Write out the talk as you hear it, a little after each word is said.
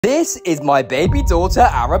This is my baby daughter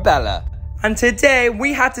Arabella, and today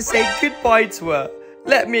we had to say goodbye to her.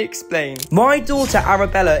 Let me explain. My daughter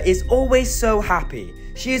Arabella is always so happy.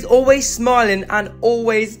 She is always smiling and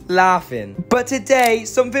always laughing. But today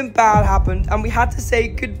something bad happened and we had to say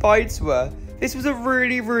goodbye to her. This was a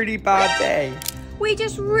really bad day. We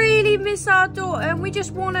just really miss our daughter and we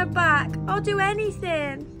just want her back. I'll do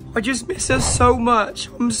anything. I just miss her so much.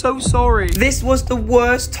 I'm so sorry. This was the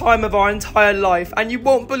worst time of our entire life and you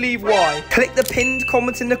won't believe why. Click the pinned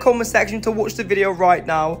comment in the comment section to watch the video right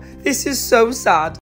now. This is so sad.